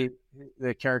the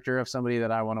character of somebody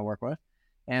that I want to work with.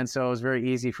 And so it was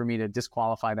very easy for me to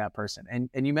disqualify that person.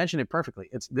 And you mentioned it perfectly.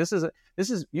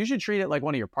 You should treat it like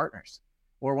one of your partners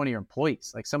or one of your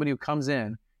employees, like somebody who comes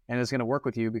in and is going to work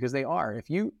with you, because they are. If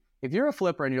you're a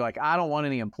flipper and you're like, I don't want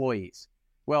any employees.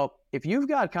 Well, if you've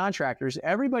got contractors,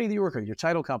 everybody that you work with, your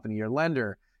title company, your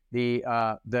lender,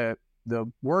 the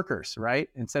workers, right?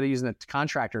 Instead of using the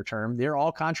contractor term, they're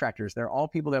all contractors. They're all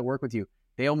people that work with you.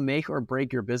 They'll make or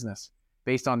break your business.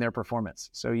 based on their performance.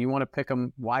 So you want to pick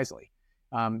them wisely.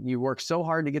 You work so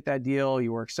hard to get that deal.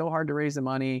 You work so hard to raise the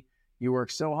money. You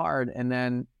work so hard, and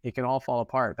then it can all fall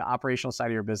apart. The operational side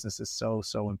of your business is so,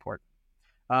 so important.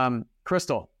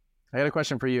 Crystal, I got a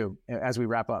question for you as we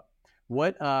wrap up.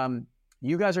 What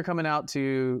you guys are coming out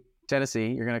to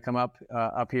Tennessee. You're going to come up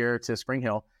here to Spring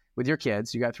Hill with your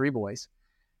kids. You got 3 boys.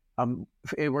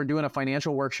 We're doing a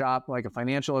financial workshop, like a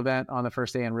financial event on the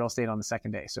first day and real estate on the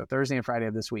second day. So Thursday and Friday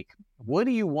of this week. What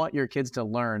do you want your kids to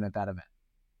learn at that event?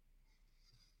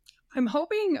 I'm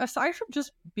hoping, aside from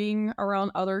just being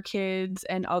around other kids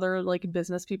and other like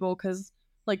business people, because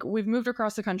like we've moved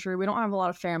across the country, we don't have a lot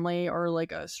of family or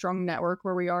like a strong network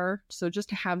where we are. So just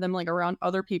to have them like around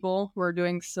other people who are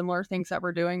doing similar things that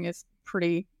we're doing is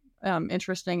pretty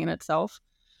interesting in itself.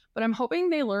 But I'm hoping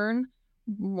they learn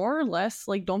more or less,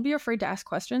 like, don't be afraid to ask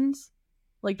questions.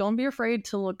 Like, don't be afraid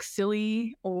to look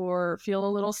silly or feel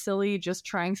a little silly just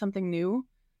trying something new.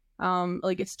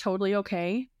 Like, it's totally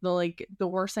okay. The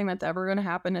worst thing that's ever going to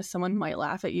happen is someone might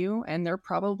laugh at you and they're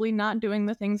probably not doing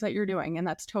the things that you're doing, and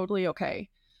that's totally okay.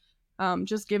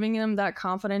 Just giving them that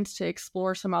confidence to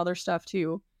explore some other stuff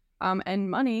too. And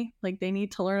money, like, they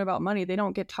need to learn about money. They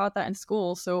don't get taught that in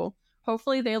school. So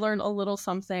hopefully they learn a little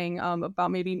something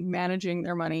about maybe managing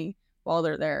their money while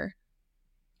they're there.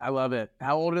 I love it.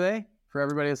 How old are they, for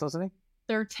everybody that's listening?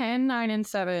 They're 10, 9, and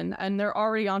 7, and they're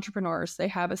already entrepreneurs. They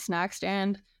have a snack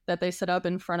stand that they set up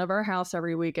in front of our house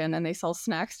every weekend, and they sell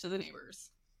snacks to the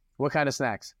neighbors. What kind of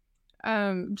snacks?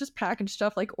 Just packaged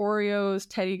stuff like Oreos,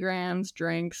 Teddy Grahams,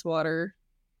 drinks, water.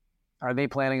 Are they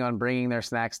planning on bringing their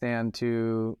snack stand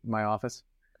to my office?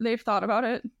 They've thought about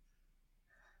it.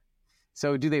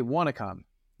 So do they want to come?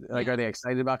 Like, Yeah. Are they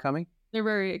excited about coming? They're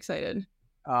very excited.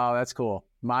 Oh, that's cool.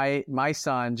 My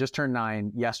son just turned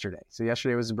 9 yesterday. So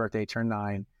yesterday was his birthday, turned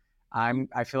 9.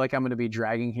 I feel like I'm going to be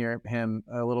dragging him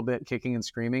a little bit, kicking and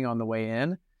screaming on the way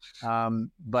in.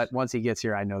 But once he gets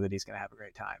here, I know that he's going to have a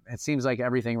great time. It seems like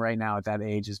everything right now at that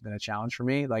age has been a challenge for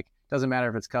me. Like, doesn't matter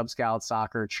if it's Cub Scouts,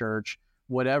 soccer, church,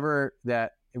 whatever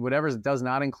does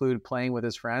not include playing with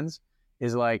his friends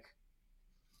is like,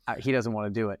 he doesn't want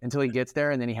to do it until he gets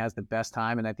there, and then he has the best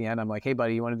time. And at the end, I'm like, hey,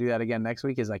 buddy, you want to do that again next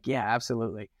week? He's like, yeah,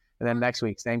 absolutely. And then next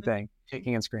week, same thing,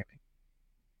 kicking and screaming.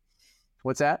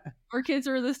 What's that? Our kids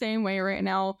are the same way right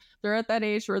now. They're at that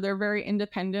age where they're very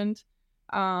independent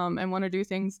and want to do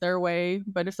things their way.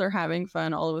 But if they're having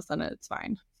fun, all of a sudden it's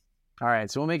fine. All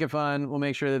right. So we'll make it fun. We'll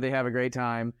make sure that they have a great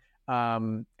time.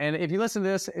 And if you listen to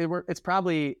this, it's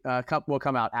probably will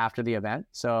come out after the event.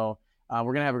 So we're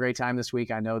going to have a great time this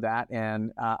week. I know that.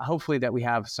 And hopefully that we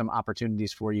have some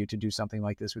opportunities for you to do something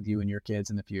like this with you and your kids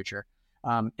in the future.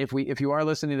 If you are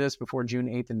listening to this before June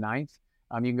 8th and 9th,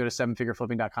 you can go to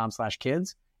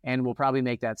sevenfigureflipping.com/kids, and we'll probably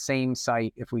make that same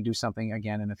site if we do something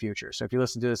again in the future. So if you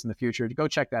listen to this in the future, go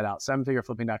check that out,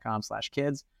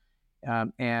 sevenfigureflipping.com/kids.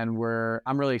 And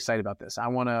I'm really excited about this. I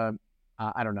want to,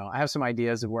 I don't know, I have some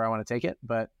ideas of where I want to take it,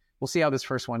 but we'll see how this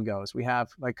first one goes. We have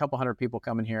like a couple hundred people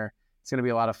coming here. It's going to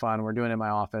be a lot of fun. We're doing it in my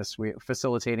office. We're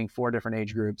facilitating 4 different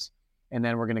age groups. And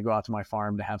then we're going to go out to my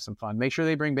farm to have some fun. Make sure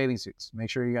they bring bathing suits. Make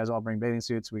sure you guys all bring bathing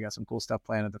suits. We got some cool stuff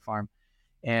planned at the farm.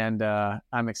 And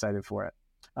I'm excited for it.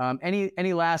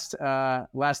 Any last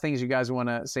things you guys want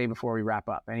to say before we wrap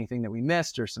up? Anything that we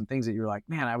missed, or some things that you're like,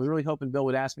 man, I was really hoping Bill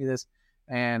would ask me this,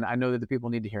 and I know that the people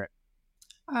need to hear it.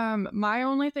 My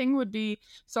only thing would be,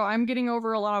 so I'm getting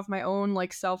over a lot of my own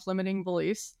like self-limiting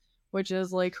beliefs, which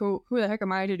is like, who the heck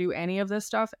am I to do any of this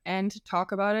stuff and to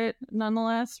talk about it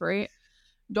nonetheless, right?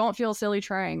 Don't feel silly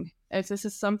trying. If this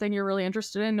is something you're really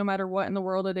interested in, no matter what in the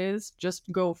world it is, just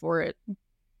go for it.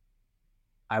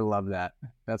 I love that.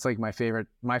 That's like my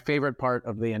favorite part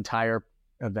of the entire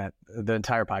event, the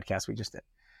entire podcast we just did.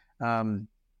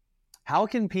 How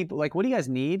can people, like, what do you guys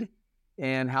need?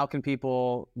 And how can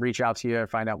people reach out to you or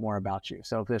find out more about you?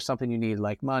 So if there's something you need,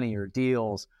 like money or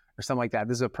deals or something like that,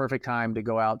 this is a perfect time to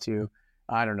go out to,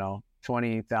 I don't know,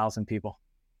 20,000 people.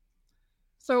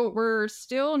 So we're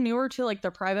still newer to like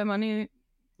the private money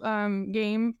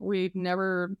game. We've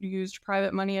never used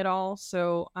private money at all.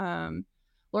 So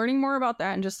learning more about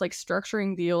that and just like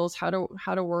structuring deals, how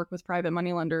to work with private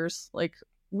money lenders. Like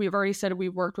we've already said,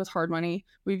 we've worked with hard money.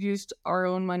 We've used our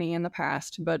own money in the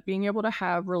past, but being able to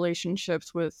have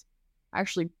relationships with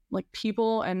actually like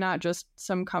people and not just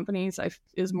some companies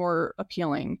is more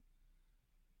appealing.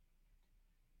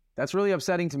 That's really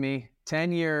upsetting to me.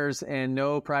 10 years and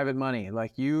no private money.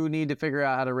 Like, you need to figure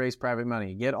out how to raise private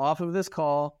money. Get off of this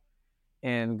call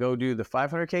and go do the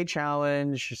 500K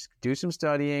challenge, just do some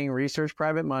studying, research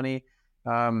private money.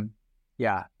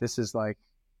 Yeah, this is like,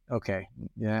 okay.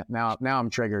 Yeah, now I'm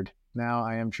triggered. Now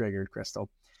I am triggered, Crystal.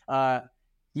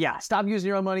 Yeah, stop using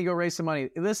your own money. Go raise some money.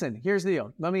 Listen, here's the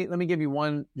deal. Let me give you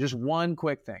one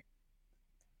quick thing.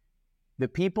 The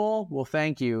people will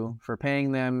thank you for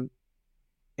paying them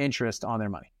interest on their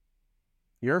money.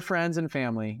 Your friends and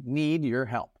family need your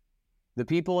help. The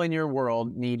people in your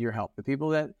world need your help. The people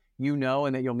that you know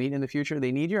and that you'll meet in the future,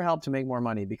 they need your help to make more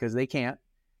money because they can't.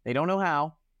 They don't know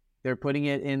how. They're putting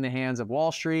it in the hands of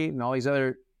Wall Street and all these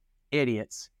other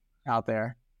idiots out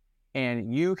there.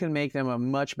 And you can make them a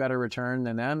much better return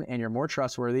than them. And you're more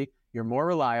trustworthy. You're more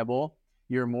reliable.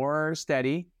 You're more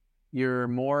steady. You're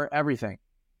more everything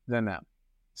than them.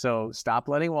 So stop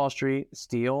letting Wall Street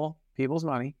steal people's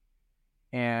money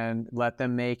and let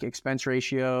them make expense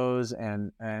ratios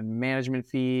and management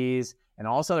fees and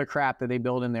all this other crap that they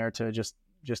build in there to just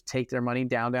take their money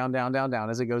down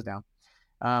as it goes down,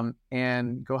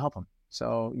 and go help them.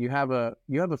 So you have a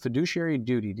fiduciary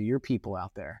duty to your people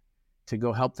out there to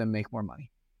go help them make more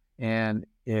money. And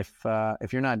if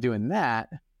you're not doing that,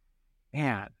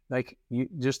 man, like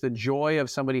just the joy of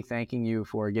somebody thanking you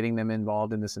for getting them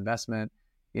involved in this investment,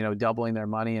 doubling their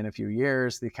money in a few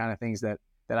years, the kind of things that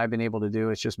I've been able to do,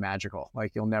 it's just magical.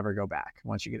 Like you'll never go back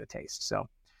once you get a taste. So,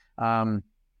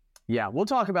 yeah, we'll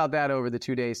talk about that over the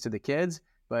 2 days to the kids,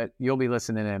 but you'll be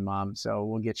listening in, Mom. So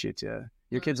we'll get you to,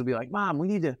 your kids will be like, Mom, we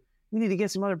need to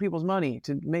get some other people's money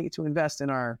to invest in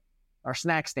our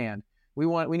snack stand. We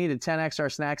need to 10x our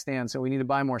snack stand. So we need to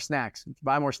buy more snacks. To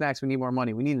buy more snacks, we need more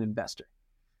money. We need an investor.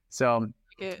 So,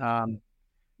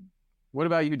 what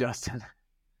about you, Dustin?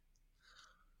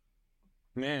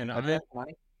 Man,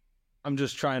 I'm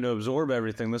just trying to absorb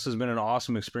everything. This has been an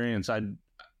awesome experience.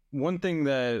 One thing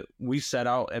that we set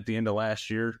out at the end of last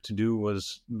year to do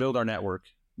was build our network,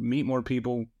 meet more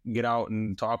people, get out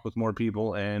and talk with more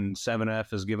people, and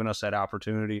 7F has given us that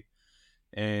opportunity.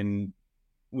 And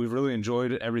we've really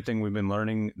enjoyed everything we've been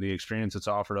learning, the experience it's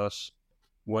offered us.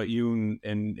 What you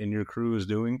and your crew is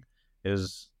doing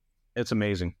it's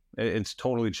amazing. It's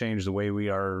totally changed the way we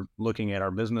are looking at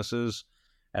our businesses,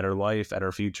 at our life, at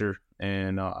our future.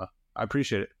 And I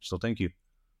appreciate it. So thank you.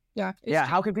 Yeah. Yeah.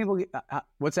 How can people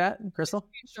what's that, Crystal?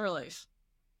 It's your life.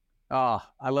 Oh,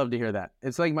 I love to hear that.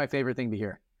 It's like my favorite thing to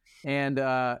hear. And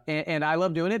I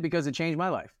love doing it because it changed my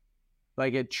life.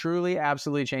 Like it truly,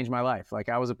 absolutely changed my life. Like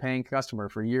I was a paying customer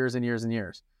for years and years and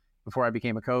years before I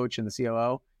became a coach and the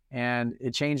COO, and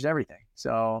it changed everything.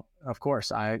 So of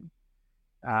course I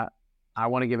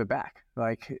want to give it back.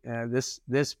 Like this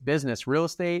business, real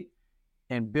estate,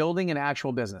 and building an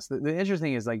actual business. The interesting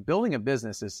thing is like building a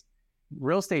business is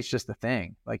real estate's just the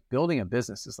thing. Like building a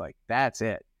business is like, that's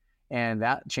it. And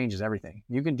that changes everything.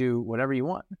 You can do whatever you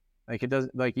want. Like it does,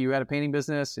 like you had a painting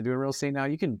business and doing real estate now,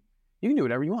 you can do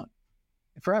whatever you want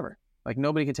forever. Like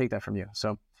nobody can take that from you.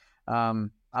 So I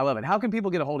love it. How can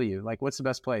people get a hold of you? Like what's the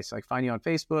best place? Like find you on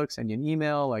Facebook, send you an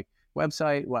email, like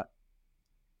website, what?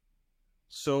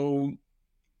 So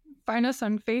find us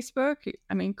on Facebook.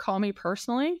 I mean, call me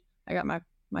personally. I got my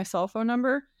cell phone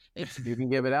number. You can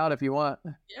give it out if you want.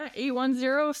 Yeah,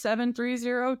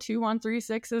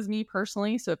 810-730-2136 is me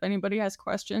personally. So if anybody has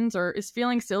questions or is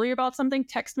feeling silly about something,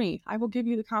 text me. I will give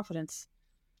you the confidence.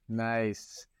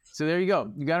 Nice. So there you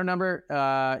go. You got our number.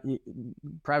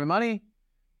 Private money.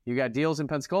 You got deals in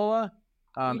Pensacola.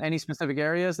 Any specific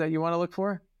areas that you want to look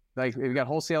for? Like if you got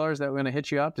wholesalers that are going to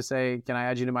hit you up to say, can I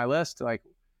add you to my list? Like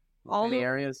all the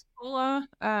areas.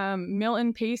 Pensacola,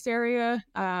 Milton, Pace area.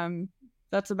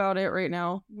 That's about it right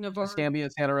now. Escambia,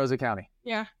 Santa Rosa County.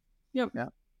 Yeah. Yep. Yeah.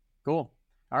 Cool.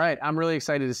 All right. I'm really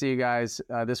excited to see you guys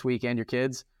this weekend, your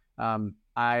kids.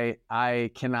 I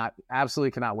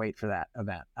absolutely cannot wait for that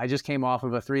event. I just came off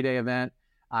of a 3-day event.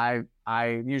 I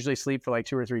usually sleep for like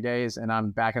 2 or 3 days, and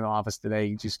I'm back in the office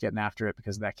today just getting after it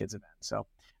because of that kid's event. So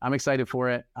I'm excited for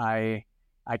it. I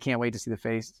can't wait to see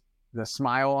the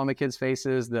smile on the kids'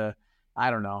 faces, the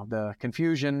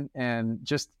confusion, and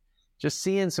just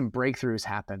seeing some breakthroughs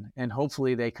happen, and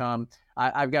hopefully they come.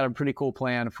 I've got a pretty cool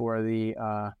plan for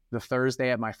the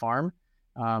Thursday at my farm,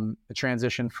 the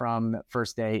transition from the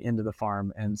first day into the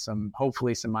farm, and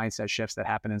hopefully some mindset shifts that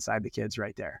happen inside the kids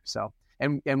right there. So,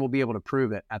 and we'll be able to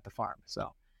prove it at the farm.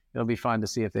 So it'll be fun to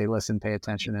see if they listen, pay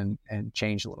attention, and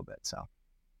change a little bit. So,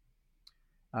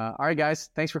 all right,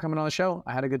 guys, thanks for coming on the show.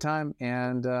 I had a good time,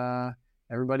 and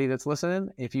everybody that's listening,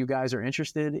 if you guys are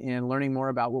interested in learning more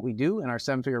about what we do in our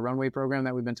 7-Figure Runway program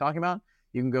that we've been talking about,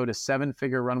 you can go to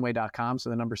 7figurerunway.com. So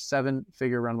the number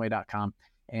 7figurerunway.com,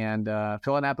 and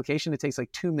fill out an application. It takes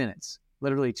like 2 minutes,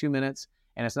 literally 2 minutes.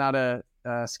 And it's not a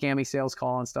scammy sales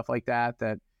call and stuff like that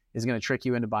is going to trick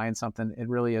you into buying something. It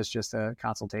really is just a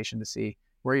consultation to see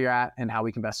where you're at and how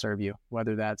we can best serve you,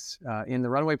 whether that's in the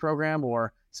Runway program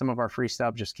or some of our free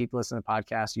stuff. Just keep listening to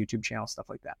podcasts, YouTube channel, stuff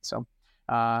like that. So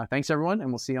Thanks, everyone, and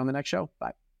we'll see you on the next show.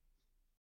 Bye.